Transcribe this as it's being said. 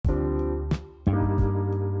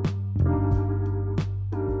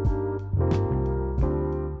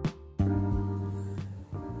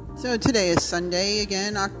So today is Sunday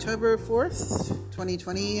again, October 4th,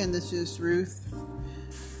 2020, and this is Ruth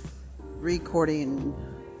recording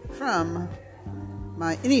from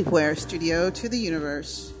my Anywhere studio to the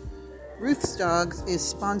universe. Ruth's Dogs is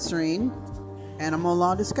sponsoring Animal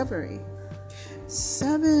Law Discovery.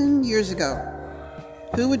 7 years ago,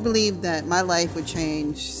 who would believe that my life would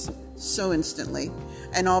change so instantly?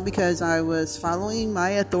 And all because I was following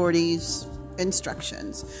my authorities'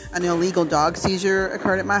 instructions. An illegal dog seizure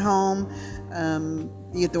occurred at my home.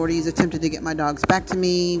 The authorities attempted to get my dogs back to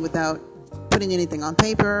me without putting anything on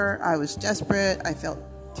paper. I was desperate. I felt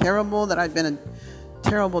terrible that I'd been a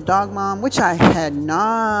terrible dog mom, which I had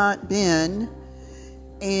not been.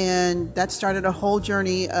 And that started a whole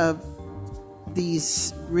journey of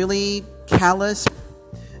these really callous,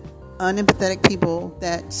 unempathetic people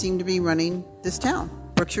that seem to be running this town,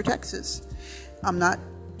 Brookshire, Texas. I'm not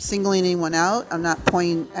singling anyone out. I'm not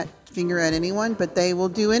pointing a finger at anyone, but they will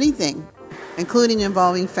do anything, including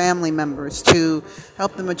involving family members, to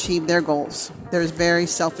help them achieve their goals. There's very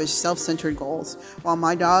selfish, self-centered goals. While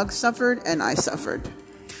my dog suffered and I suffered.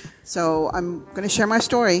 So I'm going to share my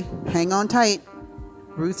story. Hang on tight.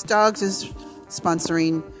 Ruth's Dogs is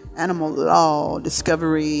sponsoring Animal Law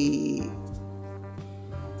Discovery.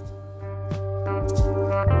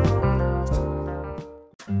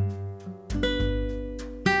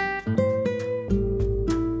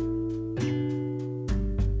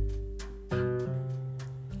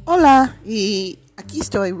 Hola, y aquí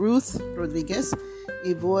estoy, Ruth Rodríguez,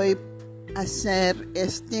 y voy a hacer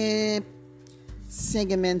este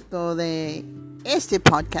segmento de este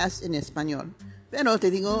podcast en español. Pero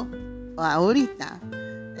te digo, ahorita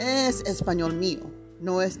es español mío,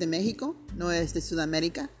 no es de México, no es de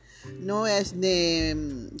Sudamérica, no es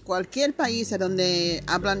de cualquier país a donde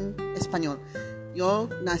hablan español. Yo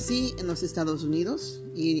nací en los Estados Unidos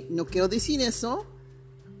y no quiero decir eso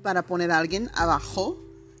para poner a alguien abajo.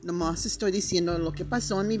 Nomás estoy diciendo lo que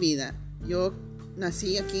pasó en mi vida. Yo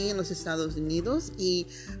nací aquí en los Estados Unidos y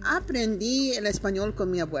aprendí el español con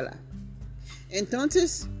mi abuela.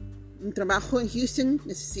 Entonces, un trabajo en Houston,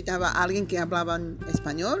 necesitaba a alguien que hablaba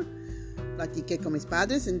español. Platiqué con mis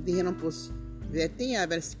padres y dijeron, pues, vete a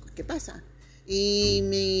ver qué pasa. Y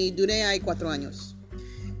me duré ahí 4 años.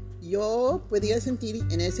 Yo podía sentir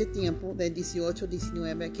en ese tiempo de 18,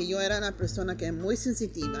 19, que yo era una persona que es muy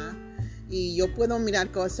sensitiva. Y yo puedo mirar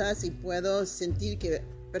cosas y puedo sentir que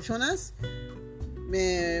personas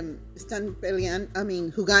me están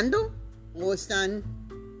jugando o están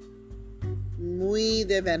muy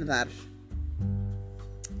de verdad.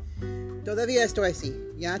 Todavía estoy así.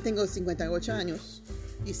 Ya tengo 58 años.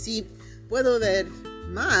 Y sí puedo ver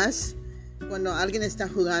más cuando alguien está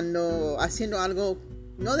jugando, haciendo algo,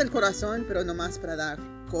 no del corazón, pero nomás para dar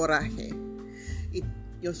coraje. Y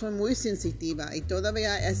yo soy muy sensitiva y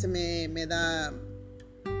todavía eso me da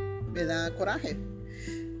coraje.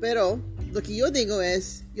 Pero lo que yo digo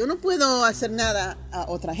es, yo no puedo hacer nada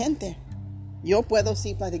a otra gente. Yo puedo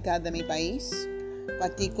sí platicar de mi país,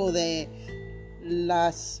 platico de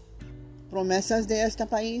las promesas de este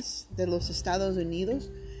país, de los Estados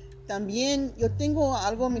Unidos. También yo tengo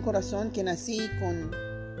algo en mi corazón que nací con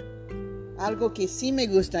algo que sí me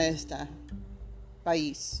gusta de este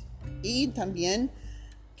país. Y también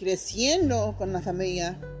creciendo con la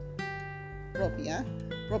familia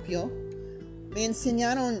propio, me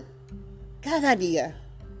enseñaron cada día,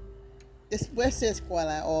 después de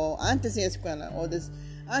escuela o antes de escuela o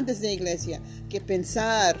antes de iglesia, que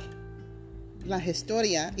pensar la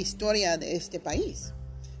historia de este país.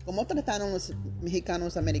 Cómo trataron los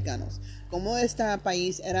mexicanos americanos. Cómo este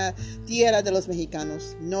país era tierra de los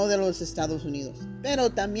mexicanos, no de los Estados Unidos. Pero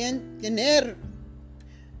también tener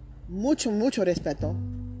mucho respeto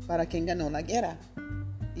para quien ganó la guerra.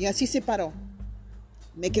 Y así se paró.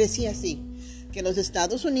 Me crecí así. Que los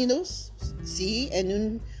Estados Unidos, sí,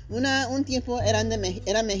 en un tiempo era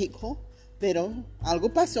México, pero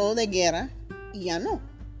algo pasó de guerra y ya no.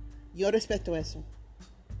 Yo respeto eso.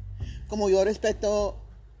 Como yo respeto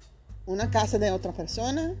una casa de otra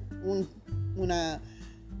persona, una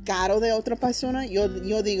carro de otra persona, yo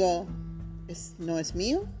digo, no es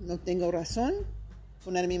mío, no tengo razón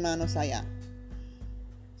poner mis manos allá.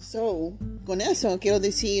 So, con eso quiero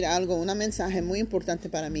decir algo, un mensaje muy importante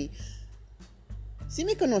para mí. Si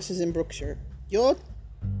me conoces en Brookshire,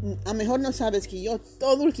 a lo mejor no sabes que yo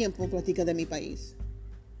todo el tiempo platico de mi país,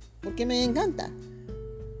 porque me encanta.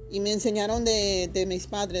 Y me enseñaron de mis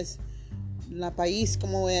padres la país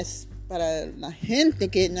como es para la gente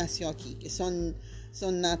que nació aquí, que son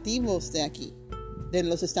nativos de aquí, de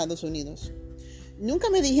los Estados Unidos. Nunca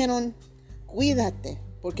me dijeron, cuídate,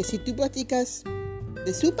 porque si tú platicas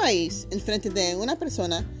de su país en frente de una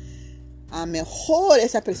persona, a mejor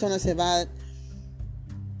esa persona se va a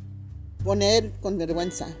poner con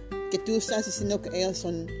vergüenza. Que tú estás diciendo que ellos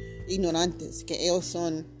son ignorantes, que ellos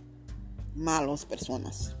son malas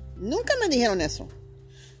personas. Nunca me dijeron eso.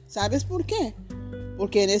 ¿Sabes por qué?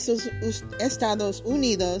 Porque en esos Estados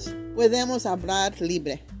Unidos podemos hablar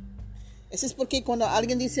libre. Eso es porque cuando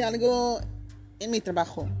alguien dice algo en mi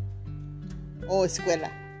trabajo, o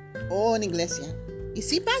escuela, o en iglesia, y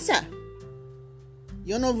sí pasa.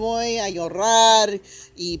 Yo no voy a llorar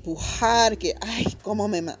y pujar que, ay, cómo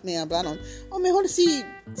me hablaron. O mejor sí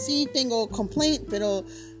tengo complaint, pero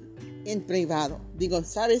en privado. Digo,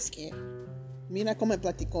 ¿sabes qué? Mira cómo me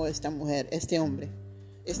platicó esta mujer, este hombre,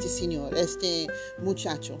 este señor, este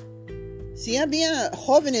muchacho. Sí había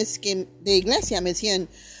jóvenes de iglesia me decían,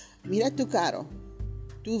 mira tu caro,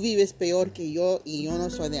 tú vives peor que yo y yo no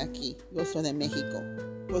soy de aquí, yo soy de México.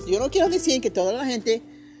 Pues yo no quiero decir que toda la gente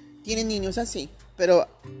tiene niños así, pero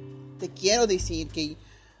te quiero decir que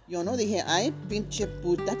yo no dije, ay, pinche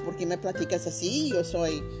puta, ¿por qué me platicas así? Yo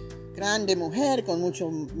soy grande mujer con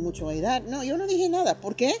mucha edad. No, yo no dije nada.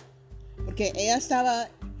 ¿Por qué? Porque ella estaba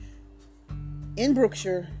en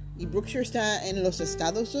Brookshire y Brookshire está en los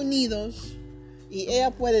Estados Unidos y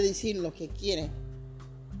ella puede decir lo que quiere.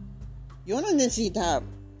 Yo no necesito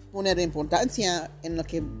poner importancia en lo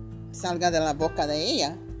que salga de la boca de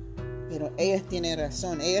ella, pero ella tiene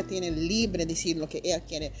razón, ella tiene libre decir lo que ella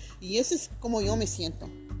quiere y eso es como yo me siento.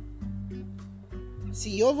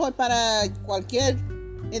 Si yo voy para cualquier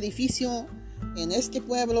edificio en este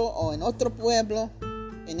pueblo o en otro pueblo,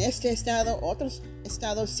 en este estado, otros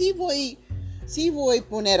estados, sí voy a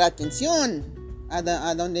poner atención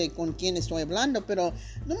a donde con quién estoy hablando, pero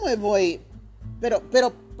no me voy, pero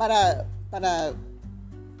para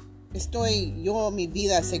estoy yo mi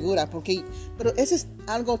vida segura, pero eso es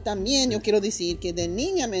algo también yo quiero decir que de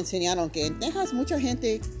niña me enseñaron que en Texas mucha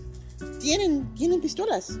gente tienen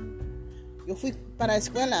pistolas. Yo fui para la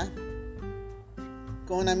escuela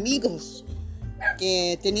con amigos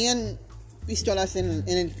que tenían pistolas en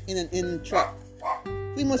el truck.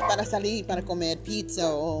 Fuimos para salir, para comer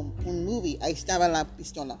pizza o un movie. Ahí estaba la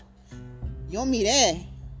pistola. Yo miré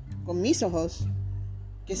con mis ojos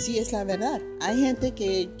que sí es la verdad. Hay gente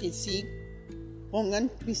que sí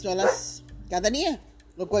pongan pistolas cada día.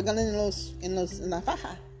 Lo cuelgan en la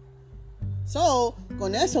faja. So,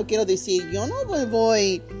 con eso quiero decir, yo no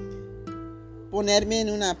voy a ponerme en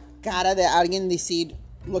una cara de alguien decir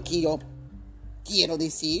lo que yo quiero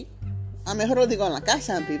decir. A lo mejor lo digo en la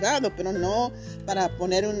casa, en privado, pero no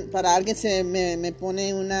para alguien me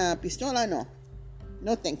pone una pistola, no.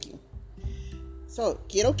 No, thank you. So,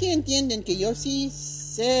 quiero que entiendan que yo sí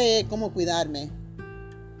sé cómo cuidarme.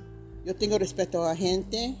 Yo tengo respeto a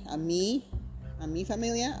gente, a mí, a mi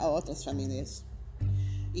familia, a otras familias.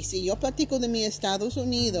 Y si yo platico de mis Estados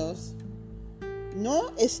Unidos,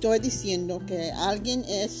 no estoy diciendo que alguien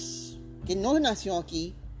que no nació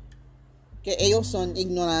aquí, que ellos son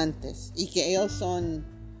ignorantes y que ellos son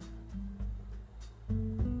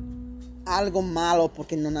algo malo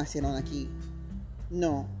porque no nacieron aquí.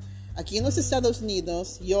 No. Aquí en los Estados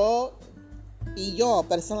Unidos, yo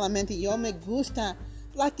personalmente, yo me gusta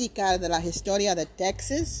platicar de la historia de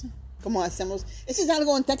Texas, como hacemos. Eso es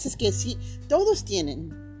algo en Texas que sí, todos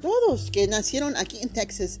que nacieron aquí en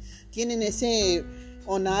Texas tienen ese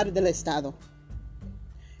honor del estado.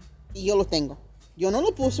 Y yo lo tengo. Yo no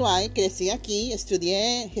lo puse ahí, crecí aquí,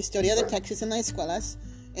 estudié historia de Texas en las escuelas,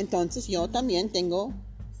 entonces yo también tengo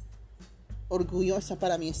orgullosa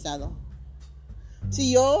para mi estado.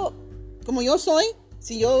 Si yo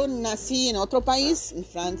nací en otro país, en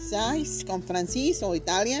Francia, con Francis o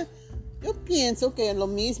Italia, yo pienso que lo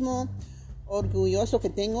mismo orgulloso que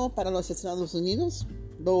tengo para los Estados Unidos,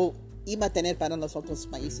 lo iba a tener para los otros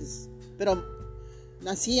países. Pero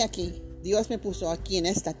nací aquí, Dios me puso aquí en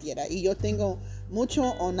esta tierra y yo tengo mucho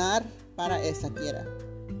honor para esta tierra.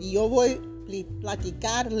 Y yo voy a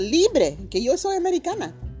platicar libre, que yo soy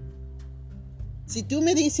americana. Si tú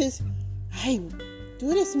me dices, ay,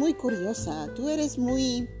 tú eres muy curiosa, tú eres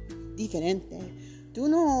muy diferente, tú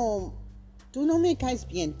no me caes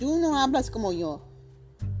bien, tú no hablas como yo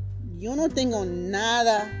no tengo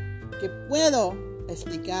nada que puedo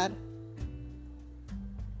explicar,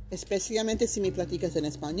 especialmente si me platicas en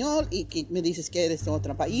español y que me dices que eres de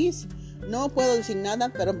otro país. No puedo decir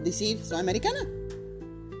nada, pero decir soy americana.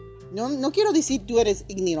 No quiero decir tú eres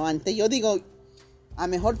ignorante. Yo digo, a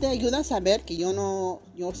lo mejor te ayuda a saber que yo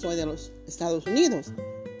soy de los Estados Unidos.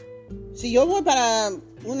 Si yo voy para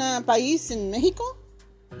un país en México,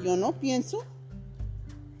 yo no pienso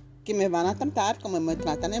que me van a tratar como me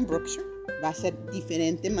tratan en Brookshire. Va a ser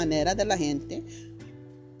diferente manera de la gente.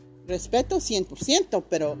 Respeto 100%,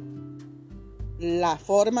 pero las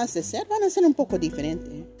formas de ser van a ser un poco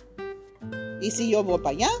diferentes. Y si yo voy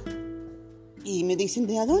para allá y me dicen,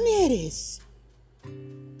 ¿de dónde eres?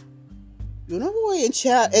 Yo no voy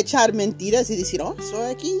a echar mentiras y decir, oh,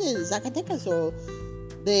 soy aquí de Zacatecas o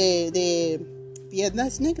de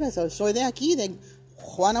Piedras Negras o soy de aquí, de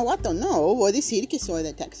Guanajuato. No, voy a decir que soy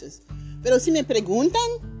de Texas. Pero si me preguntan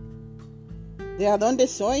de a dónde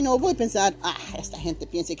soy, no voy a pensar, esta gente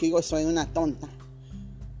piensa que yo soy una tonta.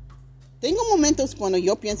 Tengo momentos cuando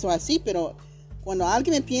yo pienso así, pero cuando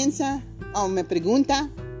alguien me piensa o me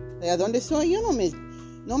pregunta de a dónde soy, yo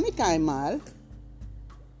no me cae mal.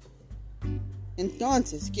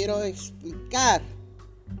 Entonces, quiero explicar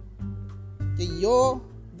que yo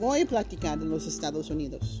voy a platicar de los Estados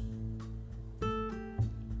Unidos.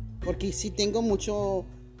 Porque sí tengo mucho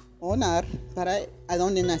honor para a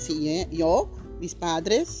donde nací yo, mis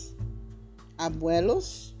padres,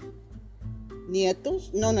 abuelos,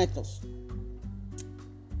 nietos,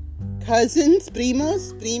 cousins,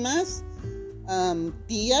 primos, primas,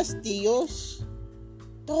 tías, tíos,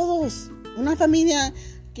 todos, una familia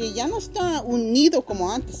que ya no está unido como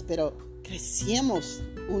antes, pero crecimos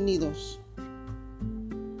unidos,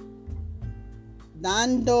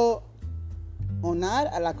 dando honor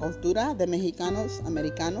a la cultura de mexicanos,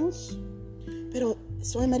 americanos, pero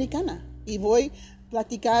soy americana y voy a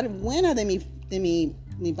platicar buena de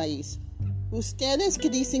mi país. Ustedes que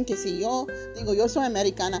dicen que si yo digo yo soy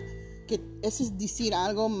americana, que eso es decir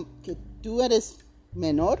algo que tú eres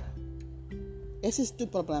menor, ese es tu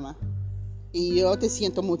problema. Y yo te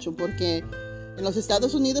siento mucho porque en los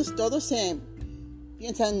Estados Unidos todos se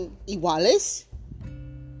piensan iguales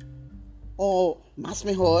o más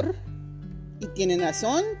mejor y tienen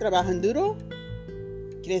razón, trabajan duro,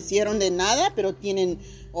 crecieron de nada, pero tienen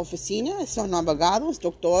oficinas, son abogados,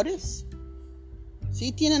 doctores.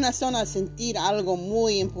 Sí tienen razón a sentir algo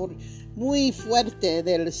muy fuerte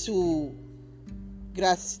de su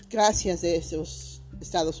gracias de esos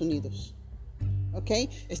Estados Unidos. ¿Ok?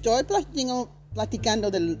 Estoy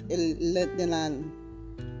platicando de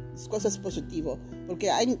las cosas positivas,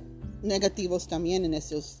 porque hay negativos también en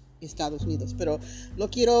esos Estados Unidos, pero lo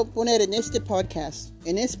quiero poner en este podcast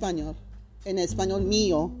en español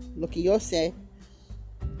mío, lo que yo sé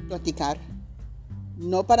platicar,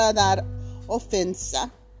 no para dar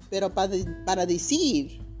ofensa, pero para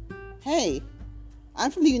decir, hey,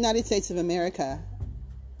 I'm from the United States of America.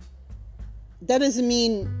 That doesn't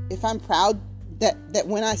mean if I'm proud, that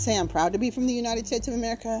when I say I'm proud to be from the United States of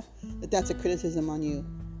America, that's a criticism on you.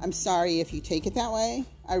 I'm sorry if you take it that way.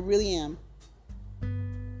 I really am.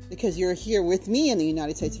 Because you're here with me in the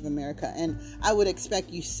United States of America, and I would expect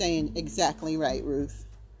you saying exactly right, Ruth.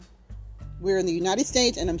 We're in the United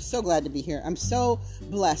States, and I'm so glad to be here. I'm so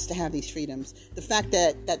blessed to have these freedoms. The fact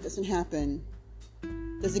that that doesn't happen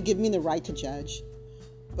doesn't give me the right to judge.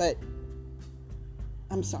 But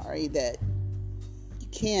I'm sorry that you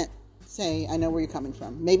can't say, I know where you're coming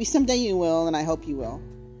from. Maybe someday you will, and I hope you will.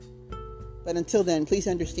 But until then, please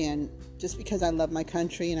understand, just because I love my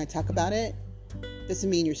country and I talk about it, doesn't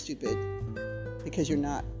mean you're stupid because you're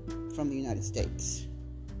not from the United States.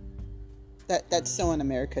 That's so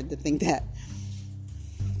un-American to think that.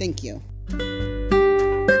 Thank you.